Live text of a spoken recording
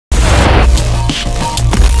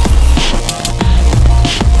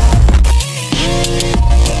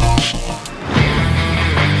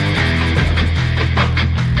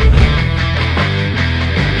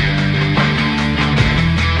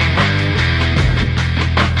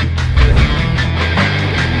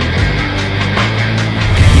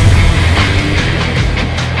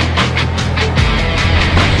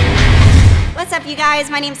guys,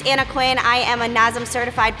 my name's Quinn. I am a NASM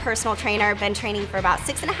certified personal trainer, been training for about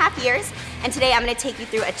 6.5 years, and today I'm gonna take you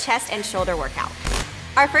through a chest and shoulder workout.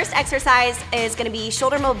 Our first exercise is gonna be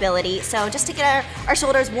shoulder mobility. So just to get our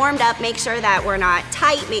shoulders warmed up, make sure that we're not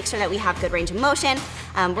tight, make sure that we have good range of motion.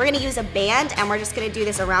 We're gonna use a band and we're just gonna do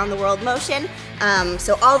this around the world motion.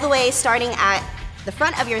 So all the way starting at the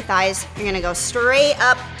front of your thighs, you're gonna go straight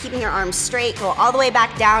up, keeping your arms straight, go all the way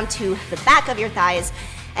back down to the back of your thighs,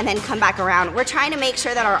 and then come back around. We're trying to make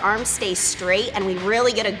sure that our arms stay straight and we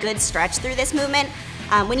really get a good stretch through this movement.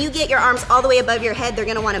 When you get your arms all the way above your head, they're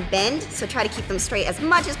gonna wanna bend, so try to keep them straight as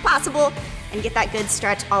much as possible and get that good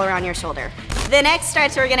stretch all around your shoulder. The next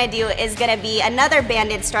stretch we're gonna do is gonna be another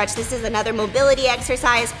banded stretch. This is another mobility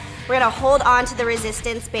exercise. We're gonna hold on to the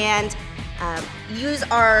resistance band, use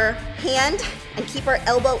our hand and keep our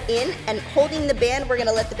elbow in, and holding the band, we're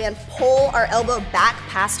gonna let the band pull our elbow back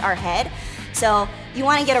past our head. So you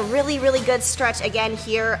wanna get a really, really good stretch again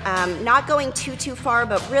here, not going too far,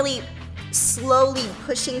 but really slowly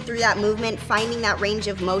pushing through that movement, finding that range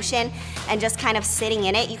of motion, and just kind of sitting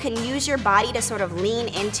in it. You can use your body to sort of lean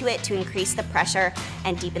into it to increase the pressure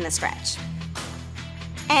and deepen the stretch.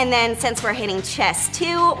 And then since we're hitting chest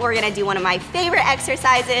too, we're gonna do one of my favorite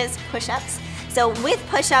exercises, push-ups. So with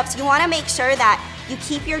push-ups, you wanna make sure that you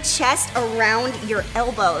keep your chest around your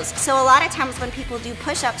elbows. So a lot of times when people do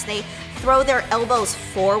push-ups, they throw their elbows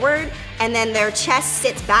forward and then their chest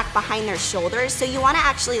sits back behind their shoulders. So you wanna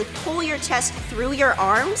actually pull your chest through your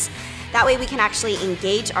arms. That way we can actually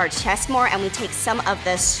engage our chest more and we take some of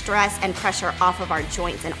the stress and pressure off of our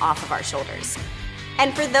joints and off of our shoulders.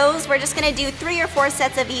 And for those, we're just gonna do 3 or 4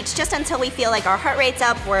 sets of each just until we feel like our heart rate's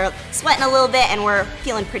up, we're sweating a little bit, and we're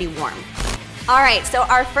feeling pretty warm. All right, so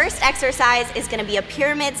our first exercise is gonna be a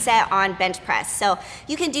pyramid set on bench press. So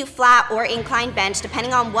you can do flat or inclined bench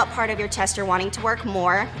depending on what part of your chest you're wanting to work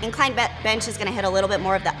more. Inclined bench is gonna hit a little bit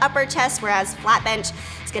more of the upper chest, whereas flat bench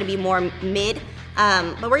is gonna be more mid.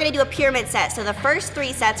 But we're gonna do a pyramid set. So the first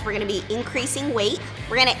 3 sets, we're gonna be increasing weight.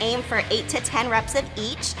 We're gonna aim for 8 to 10 reps of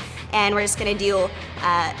each. And we're just gonna do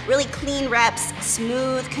really clean reps,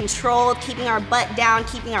 smooth, controlled, keeping our butt down,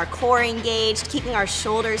 keeping our core engaged, keeping our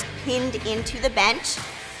shoulders pinned into the bench.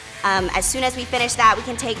 As soon as we finish that, we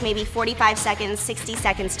can take maybe 45 seconds, 60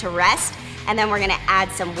 seconds to rest, and then we're gonna add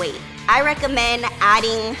some weight. I recommend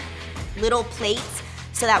adding little plates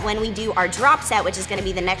so that when we do our drop set, which is gonna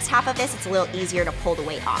be the next half of this, it's a little easier to pull the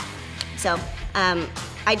weight off. So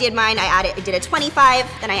I did mine, I did a 25,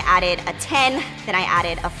 then I added a 10, then I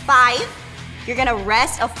added a 5. You're gonna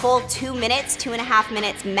rest a full 2 minutes, 2.5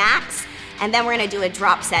 minutes max, and then we're gonna do a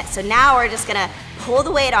drop set. So now we're just gonna pull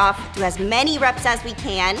the weight off, do as many reps as we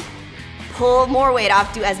can, pull more weight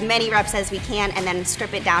off, do as many reps as we can, and then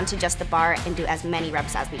strip it down to just the bar and do as many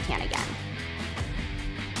reps as we can again.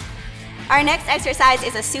 Our next exercise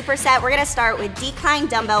is a superset. We're gonna start with decline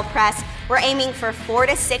dumbbell press. We're aiming for 4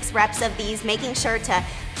 to 6 reps of these, making sure to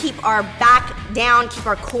keep our back down, keep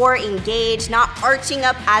our core engaged, not arching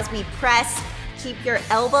up as we press. Keep your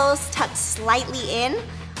elbows tucked slightly in,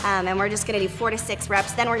 and we're just gonna do 4 to 6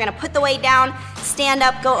 reps. Then we're gonna put the weight down, stand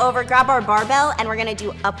up, go over, grab our barbell, and we're gonna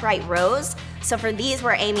do upright rows. So for these,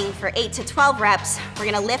 we're aiming for 8 to 12 reps. We're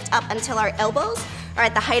gonna lift up until our elbows are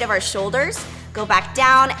at the height of our shoulders. Go back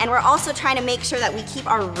down, and we're also trying to make sure that we keep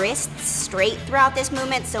our wrists straight throughout this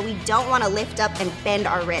movement, so we don't wanna lift up and bend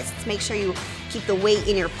our wrists. Make sure you keep the weight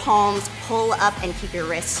in your palms, pull up, and keep your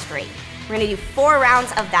wrists straight. We're gonna do 4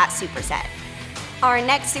 rounds of that superset. Our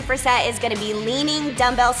next superset is gonna be leaning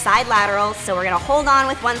dumbbell side lateral. So we're gonna hold on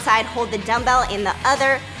with one side, hold the dumbbell in the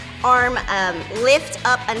other arm, lift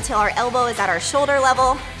up until our elbow is at our shoulder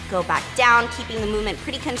level, go back down, keeping the movement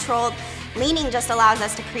pretty controlled. Leaning just allows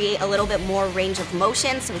us to create a little bit more range of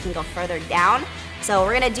motion so we can go further down. So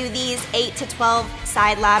we're gonna do these 8 to 12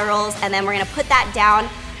 side laterals, and then we're gonna put that down.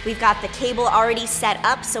 We've got the cable already set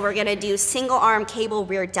up, so we're gonna do single arm cable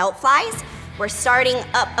rear delt flies. We're starting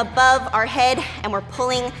up above our head and we're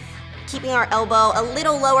pulling, keeping our elbow a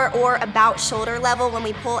little lower or about shoulder level when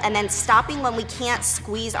we pull, and then stopping when we can't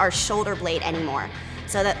squeeze our shoulder blade anymore.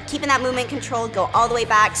 So that keeping that movement controlled, go all the way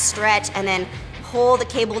back, stretch, and then pull the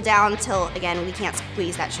cable down till, again, we can't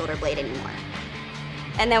squeeze that shoulder blade anymore.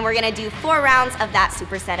 And then we're gonna do 4 rounds of that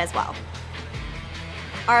superset as well.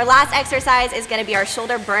 Our last exercise is gonna be our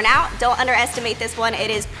shoulder burnout. Don't underestimate this one.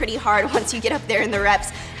 It is pretty hard once you get up there in the reps.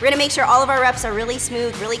 We're gonna make sure all of our reps are really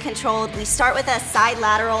smooth, really controlled. We start with a side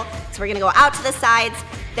lateral, so we're gonna go out to the sides.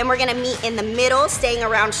 Then we're gonna meet in the middle, staying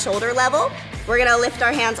around shoulder level. We're gonna lift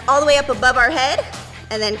our hands all the way up above our head,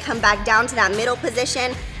 and then come back down to that middle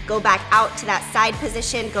position. Go back out to that side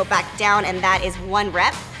position, go back down, and that is 1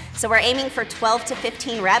 rep. So we're aiming for 12 to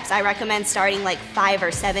 15 reps. I recommend starting like 5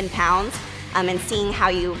 or 7 pounds and seeing how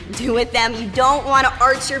you do with them. You don't want to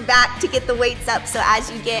arch your back to get the weights up, so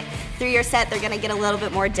as you get through your set, they're gonna get a little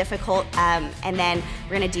bit more difficult, and then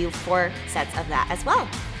we're gonna do 4 sets of that as well.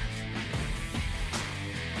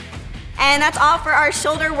 And that's all for our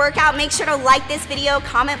shoulder workout. Make sure to like this video,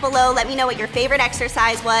 comment below, let me know what your favorite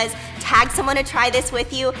exercise was, tag someone to try this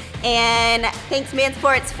with you, and thanks Man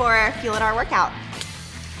Sports for fueling our workout.